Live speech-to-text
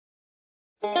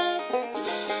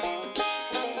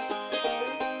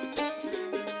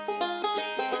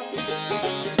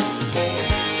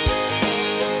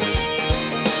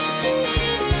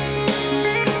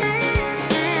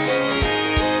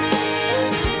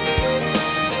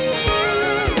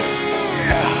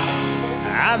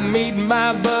I'm meeting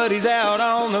my buddies out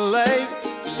on the lake.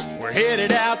 We're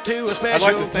headed out to a special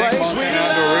I'd like to thank place we Montana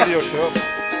Outdoor love Radio Show.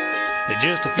 that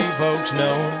just a few folks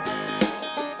know.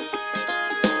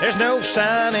 There's no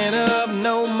signing up,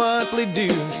 no monthly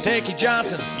dues. Take your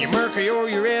Johnson, your Mercury, or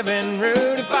your Evan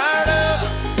Rudy. Fired up,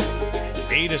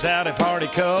 beat us out at Party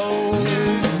Cove.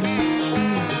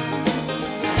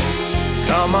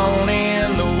 Come on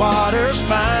in, the water's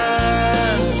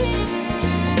fine.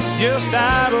 Just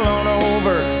idle on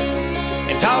over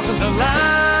and toss us a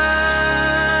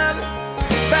line.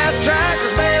 Fast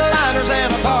trackers, mainliners,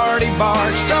 and a party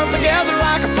barge strung together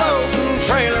like a floating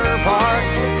trailer park.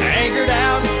 Anchored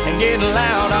out and getting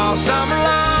loud all summer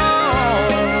long.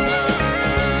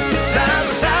 Side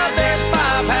by side, there's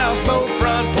 5 houseboat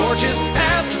front porches,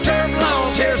 AstroTurf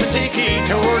lawn chairs and tiki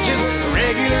torches.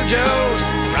 Regular Joes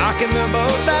rocking the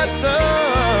boat, that's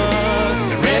us,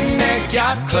 the Redneck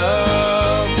Yacht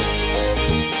Club.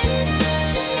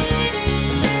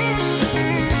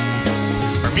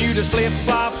 Bermuda's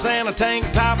flip-flops and a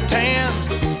tank top tan.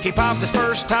 He popped his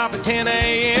first top at 10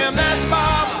 a.m. That's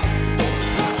Bob.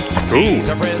 Ooh,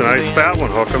 nice fat one,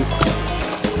 hookem.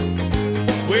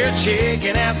 We're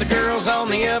checking out the girls on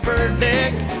the upper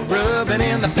deck, rubbing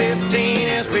in the 15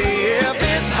 SPF.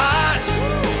 It's hot,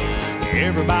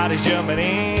 everybody's jumping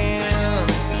in.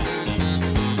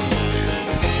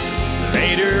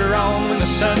 Later on when the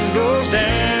sun goes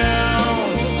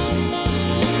down,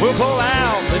 we'll pull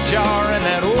out the jar and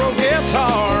that old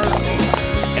guitar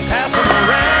and pass them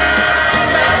around.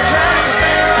 Bass trackers,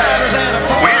 mainliners, and a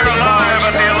party. We're live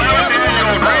at the 11th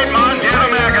annual Great Montana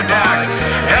Mack Attack.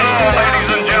 Hello, ladies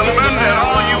and gentlemen, and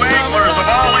all you anglers of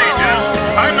all ages.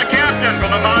 I'm the captain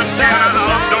from the Montana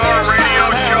Outdoor Radio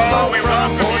Show. We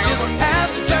welcome you.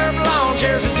 AstroTurf lawn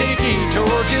chairs and tiki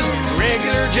torches.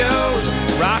 Regular Joes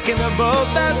rocking the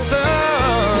boat, that's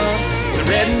us, the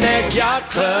Redneck Yacht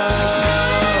Club.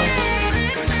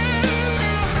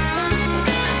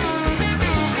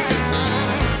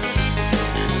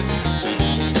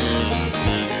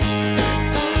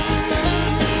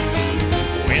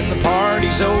 When the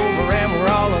party's over and we're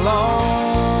all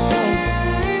alone,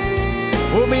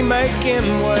 we'll be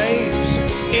making waves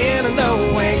in a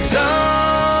no-wake zone.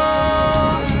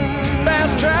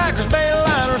 Fast trackers,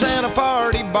 mainliners, and a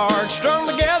party barge strung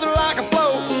together like a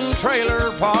floating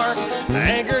trailer park.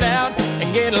 Anchored out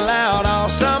and getting loud all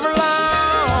summer long.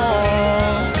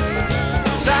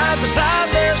 Side by side,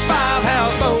 there's 5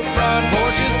 houseboat front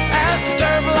porches,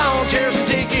 AstroTurf lawn chairs and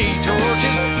tiki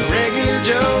torches. Regular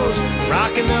Joes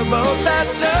rocking the boat,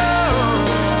 that's us,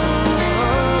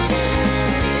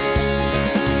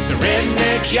 the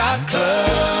Redneck Yacht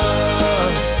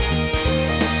Club.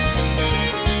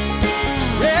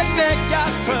 Redneck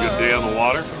Yacht Club. Good day on the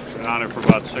water. Been on it for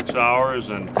about 6 hours,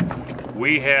 and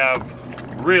we have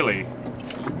really,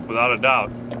 without a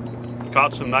doubt,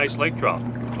 caught some nice lake trout.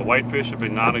 The whitefish have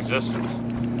been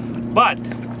non-existent. But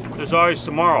there's always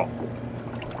tomorrow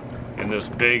in this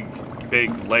big,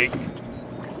 big lake.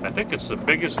 I think it's the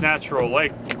biggest natural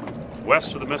lake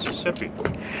west of the Mississippi.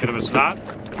 And if it's not,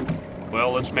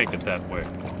 well, let's make it that way.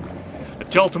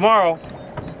 Until tomorrow,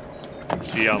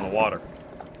 see you on the water.